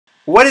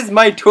What is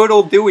my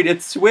turtle doing?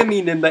 It's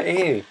swimming in the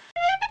air.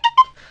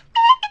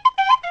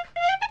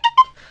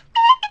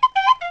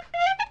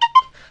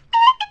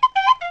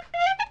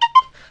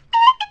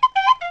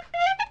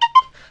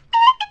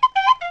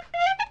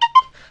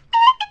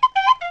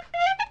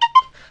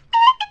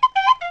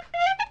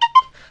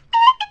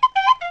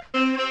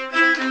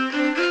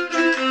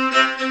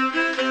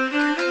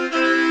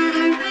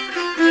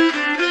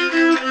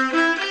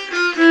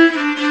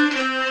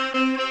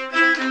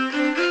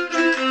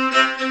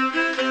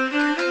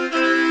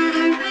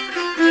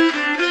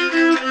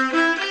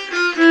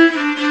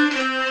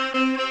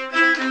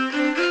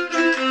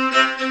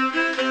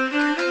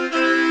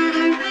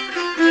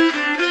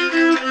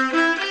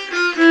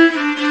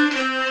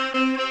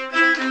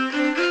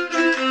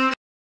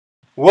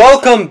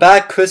 Welcome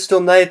back, Crystal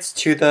Knights,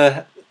 to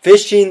the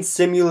Fishing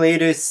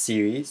Simulator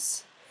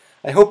series.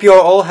 I hope you are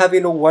all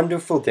having a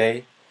wonderful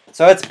day.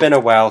 So it's been a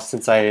while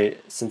since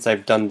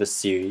I've done this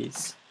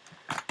series.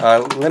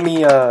 I'm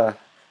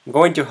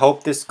going to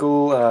help this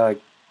girl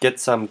get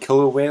some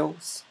killer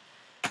whales,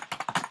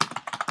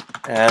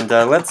 and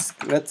let's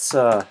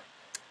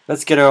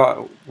get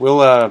her.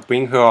 We'll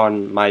bring her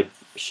on my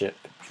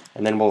ship,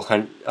 and then we'll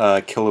hunt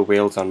killer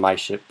whales on my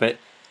ship. But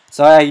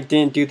sorry I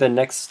didn't do the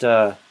next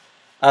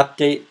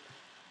update.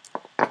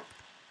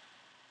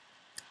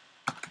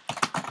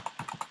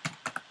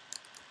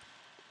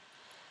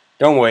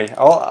 Don't worry.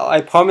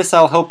 I promise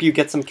I'll help you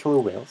get some killer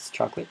whales,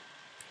 Chocolate.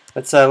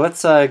 Let's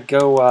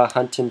go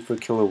hunting for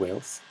killer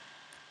whales.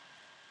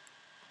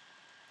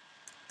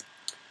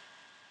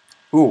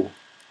 Ooh.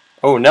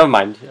 Oh, never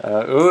mind.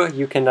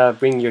 You can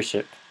bring your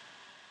ship.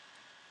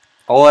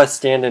 I'll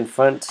stand in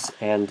front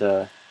and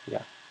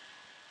yeah.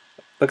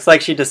 Looks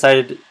like she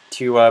decided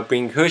to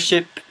bring her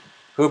ship,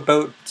 her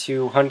boat,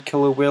 to hunt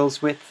killer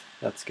whales with.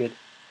 That's good.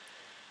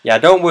 Yeah,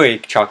 don't worry,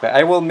 Chocolate.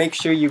 I will make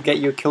sure you get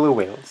your killer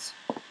whales.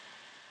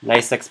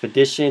 Nice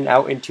expedition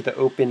out into the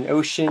open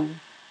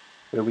ocean,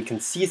 where we can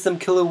see some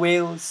killer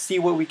whales, see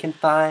what we can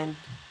find.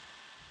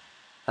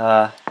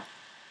 Alright,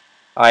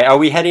 are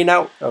we heading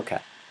out?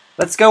 Okay.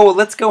 Let's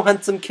go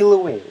hunt some killer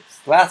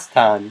whales. Last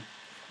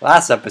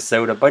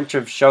episode, a bunch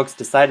of sharks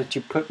decided to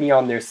put me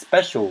on their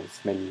specials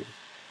menu.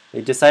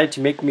 They decided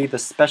to make me the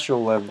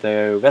special of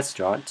their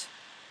restaurant.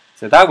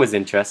 So that was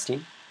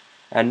interesting.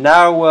 And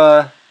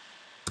now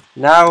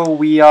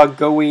we are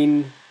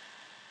going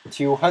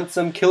to hunt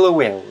some killer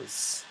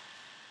whales.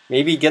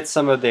 Maybe get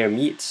some of their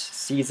meat,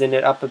 season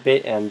it up a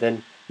bit, and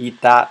then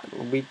eat that.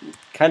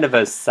 Kind of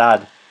a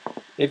sad.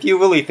 If you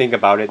really think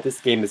about it,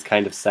 this game is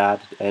kind of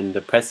sad and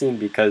depressing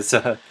because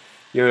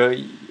you're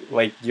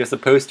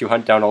supposed to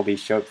hunt down all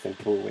these sharks and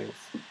killer whales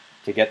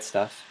to get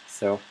stuff.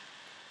 So,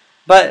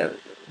 but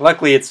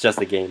luckily it's just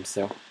a game,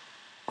 so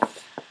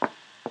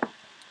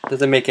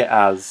doesn't make it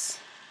as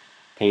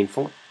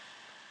painful.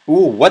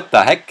 Ooh, what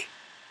the heck?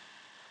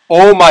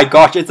 Oh my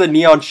gosh, it's a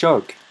neon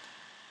shark.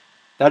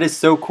 That is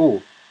so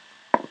cool.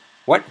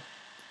 What?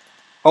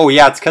 Oh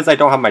yeah, it's because I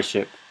don't have my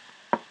ship.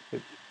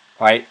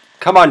 Alright,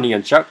 come on,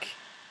 neon shark.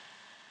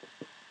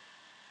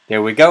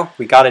 There we go.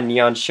 We got a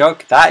neon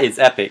shark. That is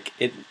epic.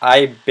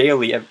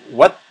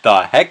 What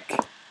the heck?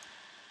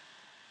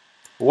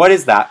 What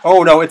is that?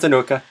 Oh no, it's an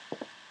orca.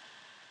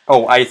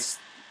 Oh, I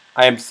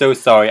am so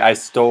sorry. I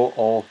stole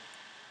all.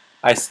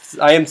 I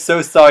am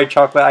so sorry,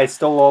 Chocolate. I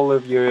stole all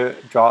of your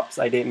drops.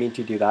 I didn't mean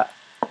to do that.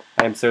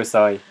 I am so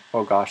sorry.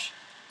 Oh gosh.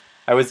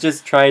 I was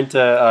just trying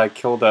to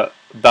kill the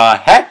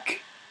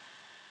heck?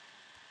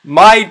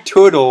 My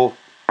turtle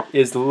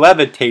is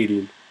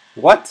levitating.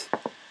 What?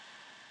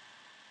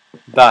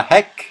 The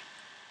heck?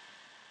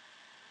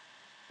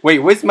 Wait,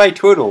 where's my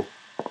turtle?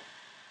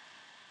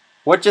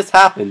 What just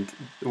happened?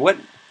 What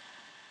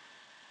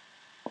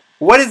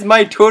is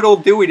my turtle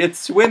doing? It's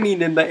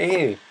swimming in the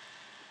air.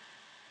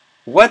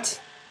 What?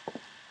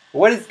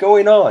 What is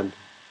going on?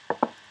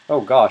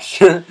 Oh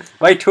gosh.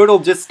 My turtle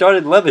just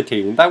started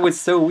levitating. That was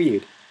so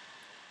weird.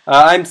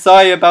 I'm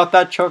sorry about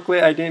that,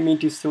 Chocolate. I didn't mean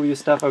to steal your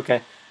stuff.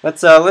 Okay,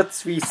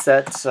 let's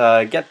reset.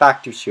 Get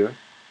back to shore.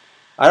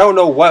 I don't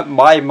know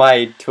why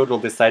my turtle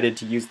decided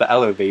to use the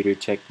elevator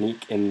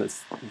technique in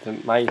this.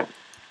 My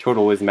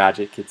turtle is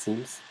magic, it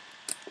seems.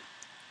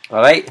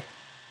 All right.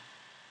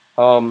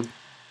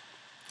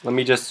 Let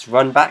me just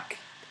run back.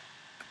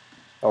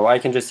 Oh, I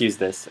can just use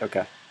this.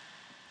 Okay.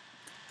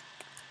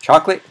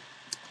 Chocolate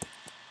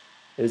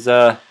is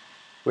where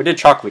did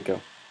Chocolate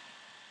go?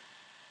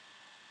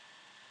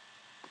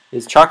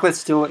 Is Chocolate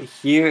still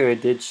here, or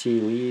did she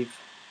leave?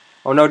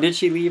 Oh no, did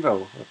she leave?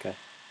 Oh, okay.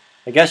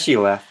 I guess she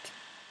left.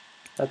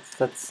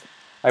 That's.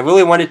 I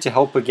really wanted to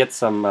help her get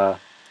some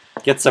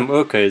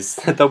orcas.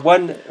 The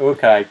one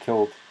orca I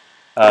killed,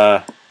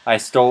 I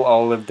stole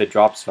all of the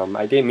drops from.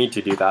 I didn't mean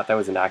to do that. That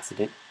was an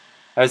accident.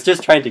 I was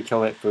just trying to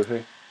kill it for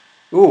her.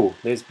 Ooh,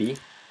 there's B.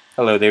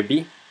 Hello there,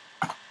 B.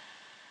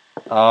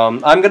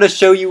 I'm gonna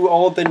show you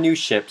all the new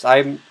ships.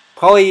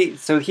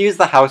 So here's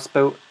the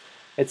houseboat.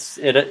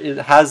 It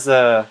has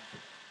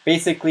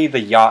basically the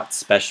yacht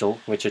special,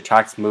 which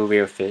attracts more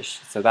rare fish,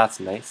 so that's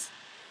nice.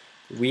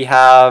 We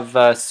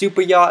have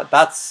super yacht.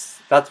 That's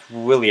that's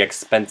really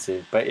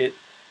expensive, but it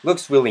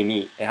looks really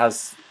neat. It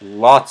has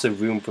lots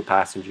of room for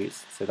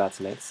passengers, so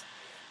that's nice.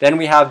 Then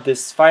we have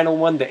this final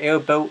one, the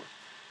airboat,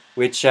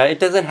 which it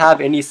doesn't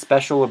have any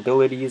special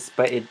abilities,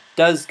 but it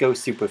does go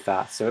super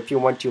fast. So if you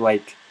want to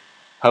like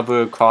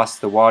hover across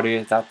the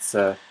water, that's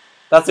a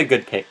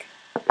good pick.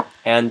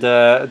 And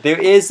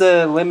there is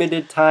a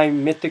limited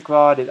time mythic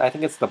rod. I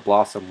think it's the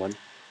Blossom one,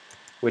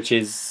 which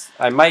is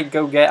I might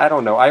go get. I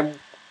don't know. I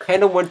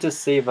kind of want to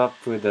save up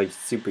for the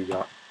super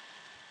yacht.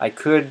 I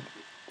could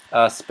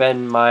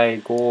spend my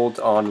gold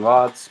on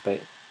rods, but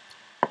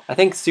I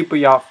think super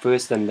yacht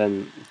first and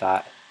then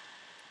that.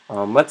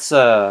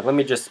 Let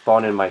me just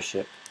spawn in my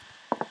ship.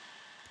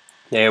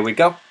 There we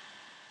go.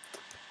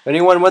 If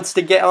anyone wants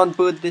to get on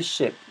board this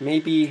ship,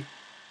 maybe.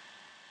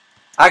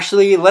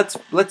 Actually, let's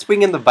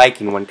bring in the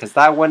Viking one, because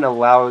that one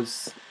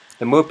allows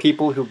the more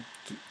people who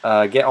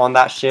get on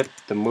that ship,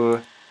 the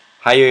more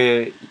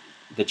higher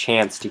the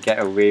chance to get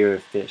a rare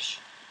fish,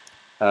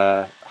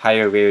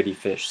 higher rarity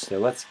fish. So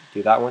let's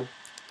do that one.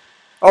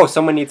 Oh,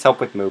 someone needs help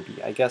with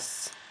Moby. I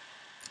guess.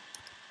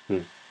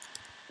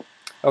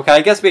 Okay,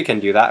 I guess we can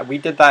do that. We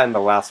did that in the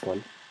last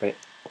one, but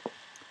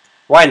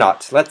why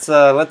not?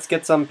 Let's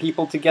get some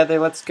people together.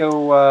 Let's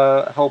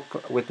go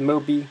help with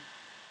Moby.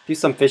 Do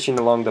some fishing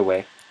along the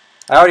way.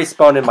 I already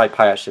spawned in my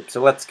pirate ship,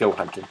 so let's go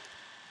hunting.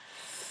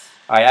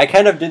 Alright, I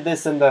kind of did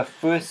this in the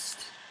first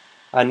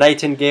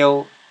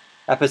Nightingale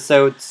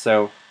episode,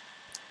 so.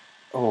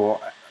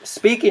 Oh,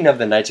 speaking of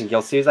the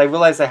Nightingale series, I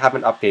realized I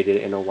haven't updated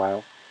it in a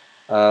while.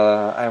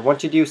 I want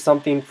to do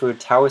something for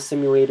Tower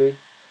Simulator,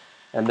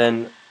 and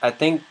then I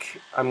think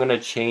I'm gonna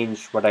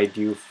change what I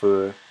do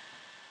for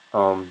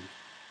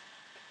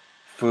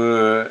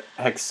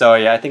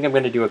Hexaria. I think I'm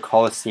gonna do a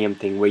Colosseum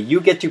thing where you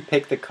get to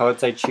pick the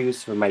cards I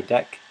choose for my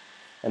deck,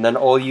 and then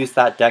I'll use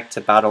that deck to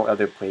battle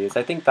other players.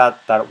 I think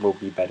that will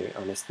be better,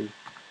 honestly,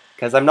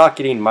 because I'm not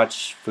getting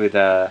much for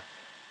the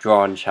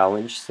drawn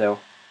challenge, so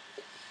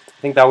I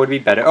think that would be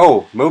better.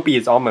 Oh, Moby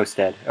is almost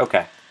dead.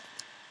 Okay,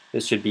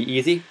 this should be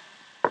easy.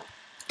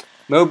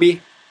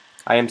 Moby,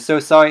 I am so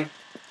sorry.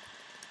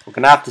 We're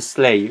gonna have to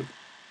slay you.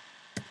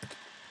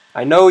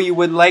 I know you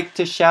would like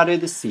to shatter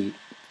the sea.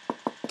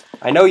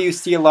 I know you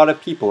see a lot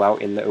of people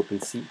out in the open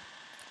sea.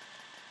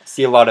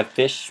 See a lot of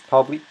fish,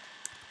 probably.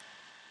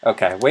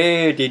 Okay,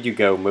 where did you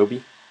go,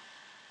 Moby?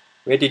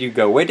 Where did you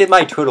go? Where did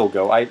my turtle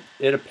go?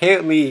 It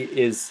apparently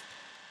is.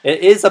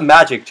 It is a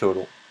magic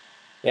turtle.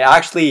 It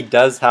actually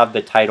does have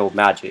the title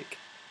magic.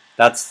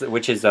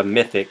 Which is a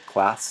mythic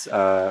class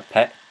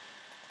pet.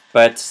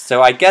 But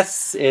so I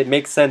guess it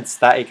makes sense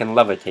that it can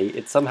levitate.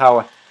 It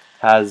somehow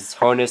has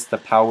harnessed the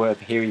power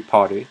of Harry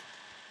Potter,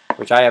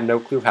 which I have no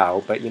clue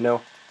how. But you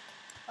know,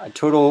 a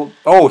turtle.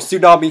 Oh,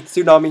 tsunami!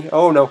 Tsunami!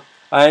 Oh no,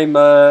 I'm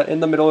in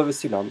the middle of a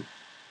tsunami.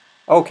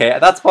 Okay,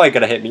 that's probably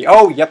gonna hit me.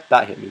 Oh, yep,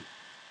 that hit me.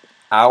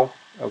 Ow.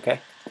 Okay.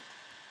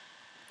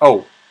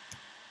 Oh.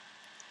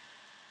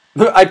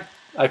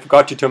 I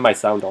forgot to turn my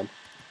sound on.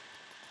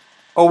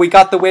 Oh, we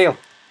got the whale.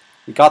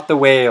 We got the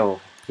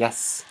whale.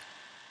 Yes.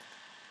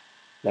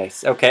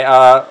 Nice. Okay,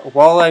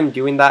 while I'm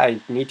doing that,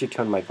 I need to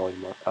turn my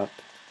volume up.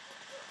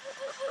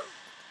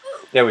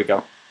 There we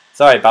go.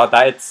 Sorry about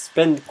that. It's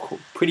been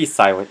pretty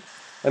silent.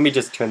 Let me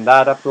just turn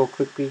that up real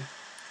quickly.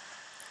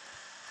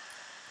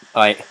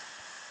 Alright.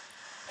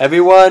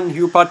 Everyone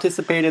who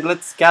participated,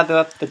 let's gather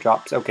up the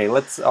drops. Okay,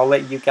 I'll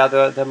let you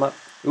gather them up.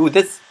 Ooh,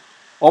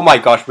 oh my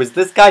gosh, was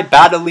this guy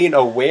battling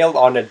a whale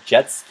on a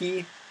jet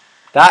ski?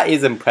 That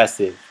is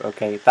impressive,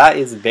 okay? That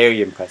is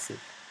very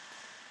impressive.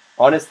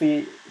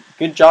 Honestly,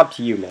 good job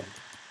to you, man.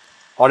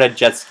 On a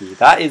jet ski.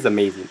 That is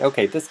amazing.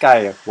 Okay, this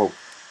guy, whoa.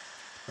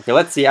 Okay,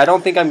 let's see. I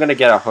don't think I'm gonna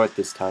get a heart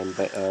this time,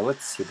 but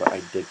let's see what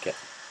I did get.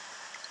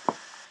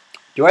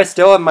 Do I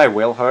still have my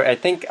whale heart? I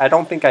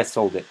don't think I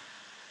sold it.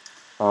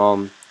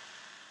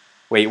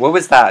 Wait, what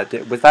was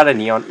that? Was that a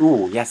neon?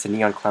 Ooh, yes, a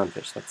neon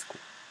clownfish. That's cool.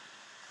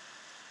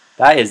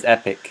 That is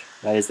epic.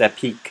 That is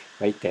epic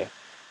right there.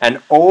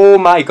 And oh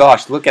my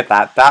gosh, look at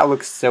that. That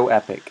looks so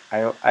epic.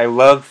 I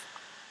love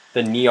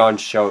the neon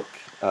shark.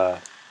 A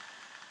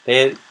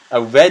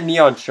red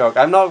neon shark.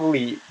 I'm not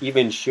really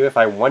even sure if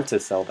I want to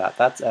sell that.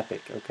 That's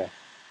epic. Okay.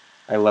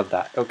 I love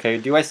that. Okay,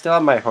 do I still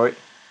have my heart?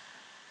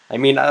 I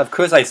mean, of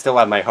course I still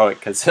have my heart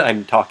because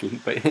I'm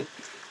talking, but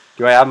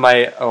do I have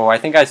my... Oh, I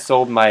think I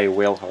sold my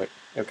whale heart.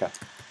 Okay.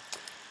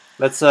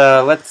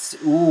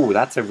 Ooh,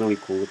 that's a really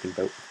cool looking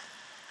boat.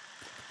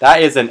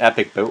 That is an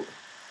epic boat.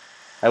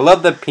 I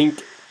love the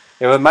pink.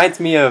 It reminds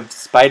me of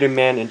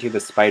Spider-Man Into the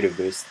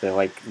Spider-Verse, the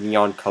like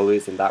neon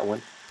colors in that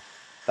one.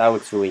 That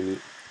looks really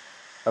neat.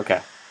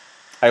 Okay.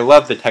 I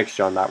love the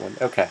texture on that one.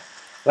 Okay.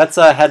 Let's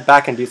head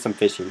back and do some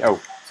fishing.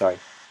 Oh, sorry.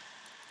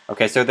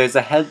 Okay, so there's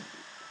a head...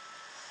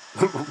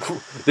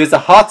 There's a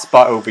hot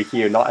spot over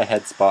here, not a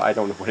head spot. I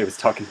don't know what I was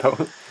talking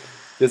about.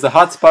 There's a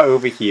hot spot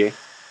over here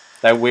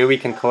where we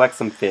can collect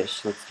some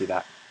fish. Let's do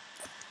that.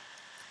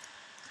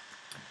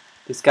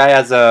 This guy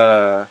has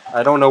a...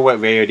 I don't know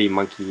what rarity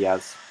monkey he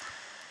has.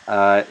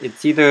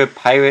 It's either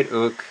pirate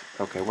or...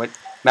 Okay, what?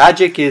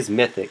 Magic is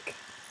mythic.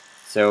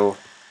 So,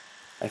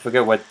 I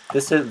forget what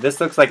this is. This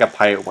looks like a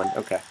pirate one.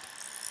 Okay.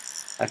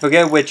 I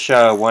forget which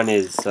one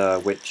is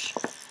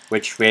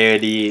which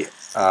rarity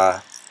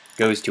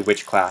goes to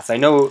which class. I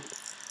know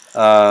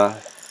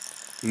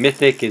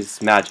mythic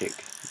is magic,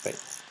 but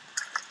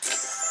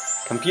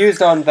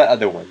confused on the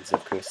other ones,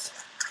 of course.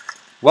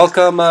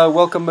 Welcome,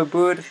 welcome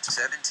aboard.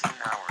 17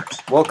 hours.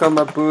 Welcome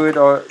aboard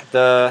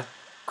the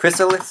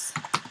Chrysalis.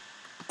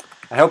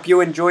 I hope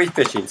you enjoy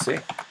fishing,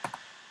 sir.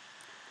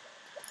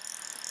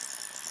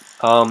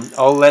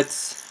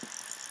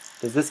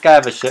 Does this guy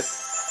have a ship?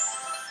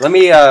 Let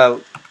me,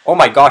 oh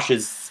my gosh,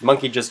 his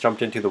monkey just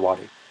jumped into the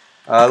water.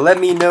 Let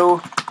me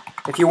know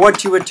if you want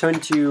to return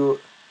to,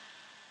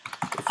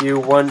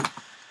 the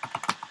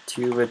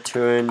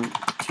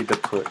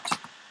port.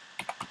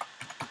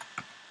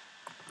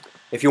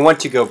 If you want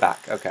to go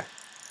back, okay.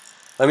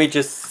 Let me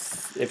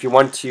just, if you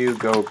want to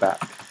go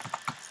back.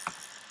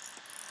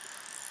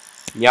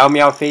 Meow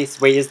meow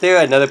face. Wait, is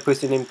there another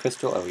person named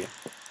Crystal? Oh yeah.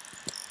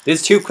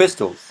 There's 2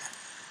 crystals.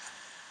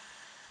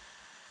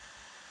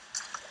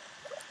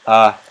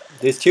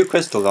 There's 2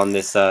 crystals on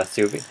this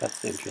server.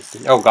 That's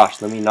interesting. Oh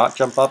gosh, let me not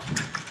jump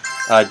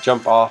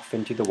off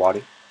into the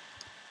water.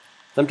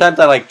 Sometimes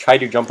I like try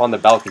to jump on the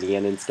balcony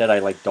and instead I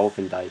like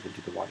dolphin dive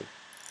into the water.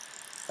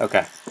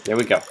 Okay, there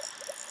we go.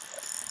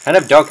 Kind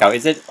of dark out.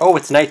 Is it? Oh,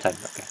 it's nighttime.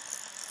 Okay.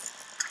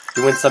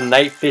 Doing some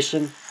night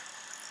fishing.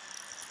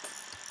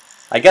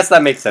 I guess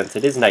that makes sense.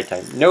 It is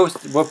nighttime. No,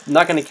 we're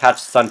not going to catch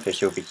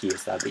sunfish over here,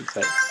 sadly,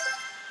 but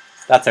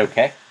that's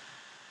okay.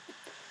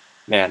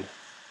 Man.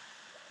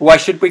 Oh, I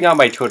should bring out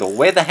my turtle.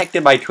 Where the heck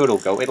did my turtle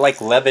go? It, like,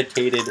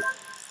 levitated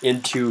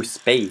into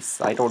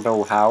space. I don't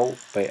know how,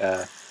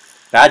 but,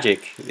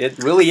 magic.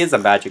 It really is a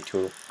magic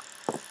turtle.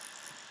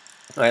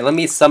 Alright, let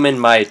me summon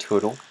my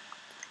turtle.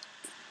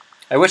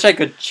 I wish I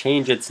could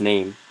change its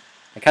name.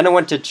 I kind of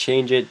want to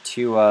change it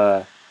to,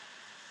 I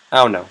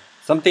don't know.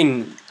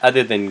 Something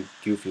other than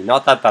Goofy.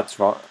 Not that that's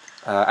wrong.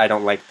 I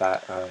don't like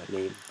that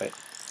name, but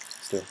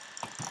still.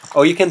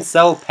 Oh, you can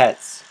sell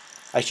pets.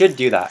 I should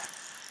do that.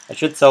 I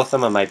should sell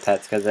some of my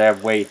pets because I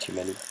have way too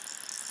many.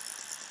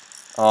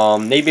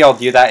 Maybe I'll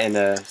do that in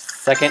a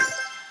second.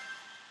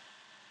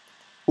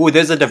 Ooh,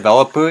 there's a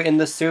developer in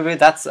the server.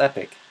 That's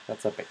epic.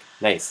 That's epic.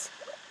 Nice.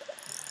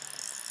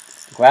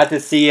 Glad to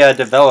see a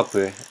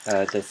developer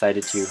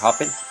decided to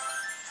hop in.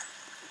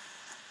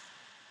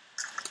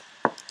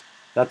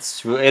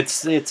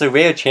 It's a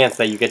rare chance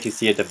that you get to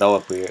see a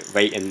developer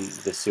right in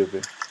the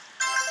server.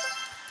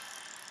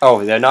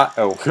 Oh, they're not.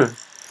 Oh,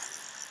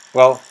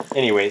 well.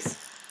 Anyways,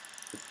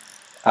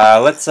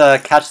 let's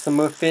catch some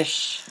more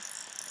fish.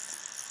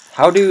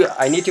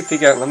 I need to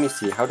figure out. Let me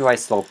see. How do I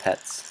sell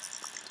pets?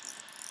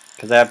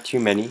 Because I have too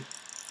many.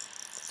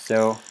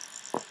 So,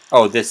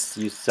 oh, this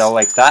you sell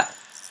like that.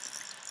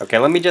 Okay,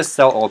 let me just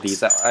sell all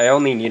these. I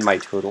only need my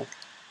turtle.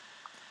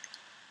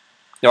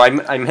 No,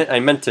 I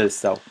meant to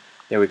sell.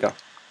 There we go.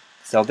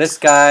 Sell this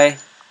guy.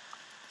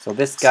 Sell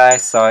this guy.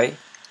 Sorry.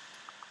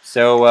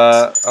 So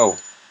oh,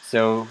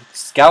 so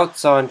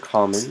scouts on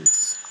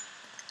commons.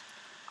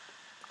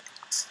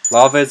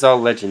 Lavas are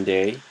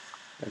legendary.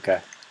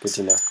 Okay, good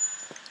to know.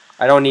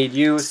 I don't need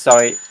you.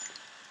 Sorry.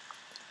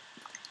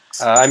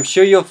 I'm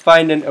sure you'll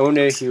find an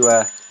owner who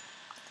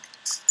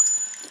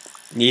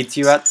needs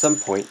you at some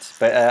point.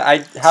 But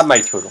I have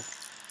my turtle.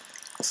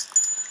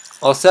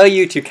 I'll sell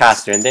you to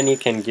Caster, and then he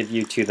can give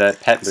you to the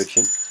pet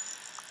merchant.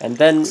 And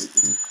then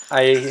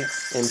I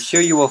am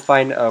sure you will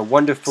find a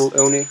wonderful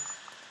owner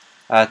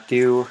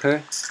through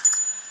her,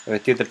 or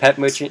through the pet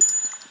merchant.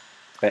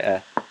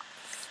 But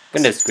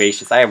goodness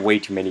gracious, I have way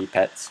too many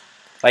pets.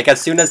 Like as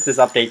soon as this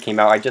update came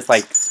out, I just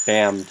like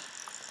spammed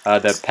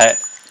the pet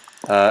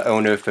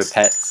owner for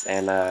pets,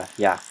 and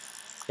yeah,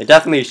 it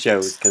definitely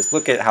shows. Cause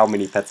look at how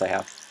many pets I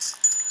have.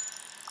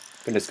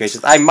 Goodness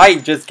gracious, I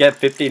might just get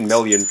 15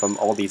 million from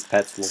all these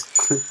pets.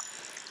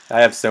 I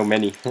have so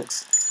many.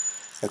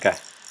 Okay.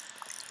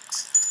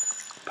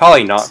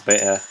 Probably not,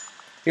 but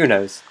who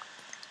knows.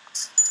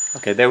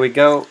 Okay, there we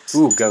go.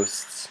 Ooh,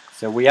 ghosts.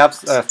 So we have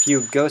a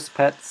few ghost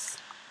pets.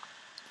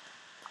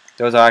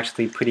 Those are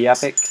actually pretty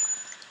epic.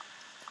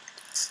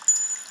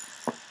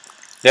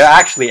 They're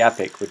actually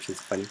epic, which is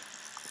funny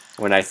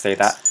when I say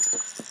that.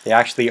 They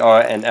actually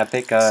are an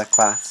epic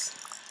class.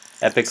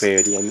 Epic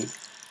rarity, I mean.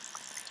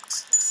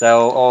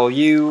 Sell all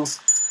you.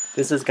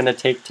 This is gonna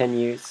take 10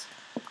 years.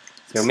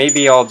 So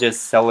maybe I'll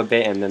just sell a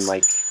bit and then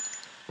like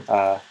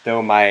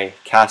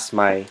cast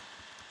my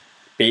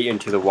bait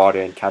into the water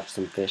and catch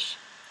some fish.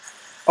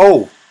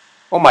 Oh!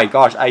 Oh my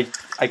gosh, I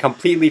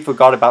completely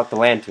forgot about the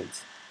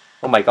lanterns.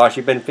 Oh my gosh,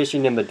 you've been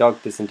fishing in the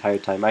dark this entire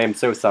time. I am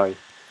so sorry.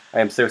 I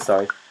am so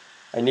sorry.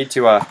 I need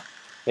to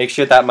make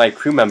sure that my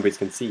crew members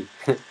can see.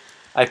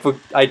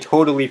 I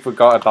totally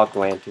forgot about the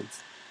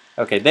lanterns.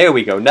 Okay, there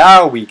we go.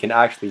 Now we can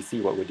actually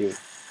see what we're doing.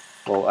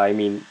 Well, I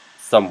mean,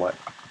 somewhat.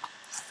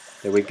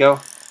 There we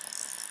go.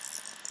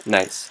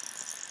 Nice.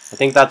 I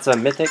think that's a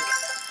mythic.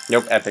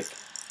 Nope, epic.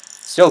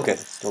 Still good.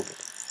 Still good.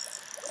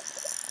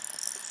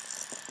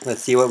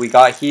 Let's see what we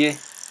got here.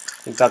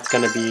 I think that's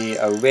going to be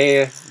a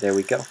rare. There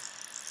we go.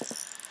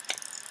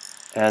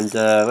 And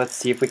let's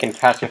see if we can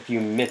catch a few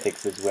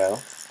mythics as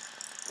well.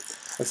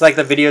 Looks like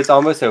the video is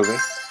almost over.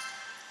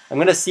 I'm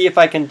gonna see if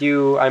I can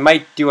do... I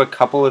might do a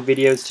couple of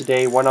videos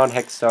today. One on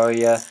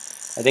Hexaria.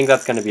 I think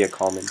that's gonna be a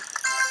common.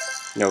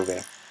 No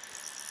rare.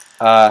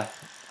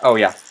 Oh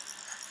yeah.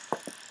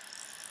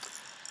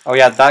 Oh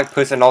yeah, that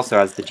person also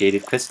has the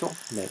Jaded Crystal.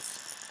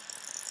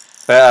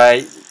 Nice.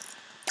 But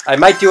I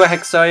might do a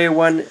Hexaria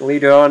one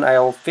later on.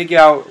 I'll figure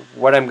out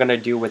what I'm gonna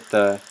do with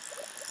the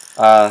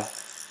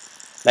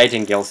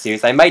Nightingale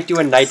series. I might do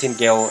a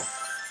Nightingale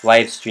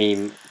live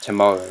stream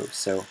tomorrow.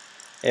 So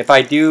if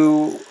I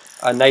do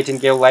a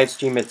Nightingale live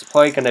stream, it's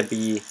probably gonna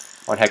be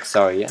on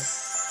Hexaria.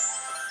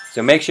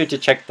 So make sure to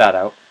check that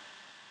out.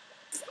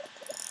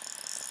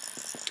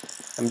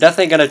 I'm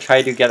definitely gonna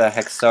try to get a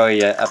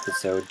Hexaria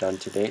episode done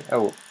today.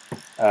 Oh,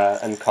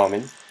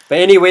 uncommon. But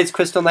anyways,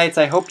 Crystal Knights,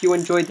 I hope you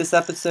enjoyed this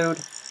episode.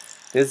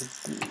 There's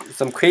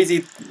some crazy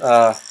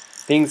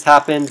things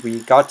happened. We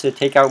got to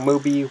take out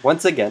Moby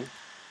once again.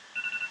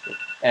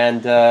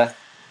 And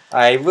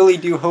I really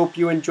do hope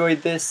you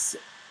enjoyed this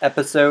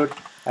episode.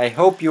 I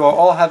hope you are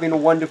all having a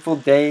wonderful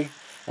day.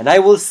 And I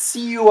will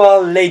see you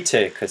all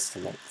later,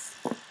 Crystal Knights.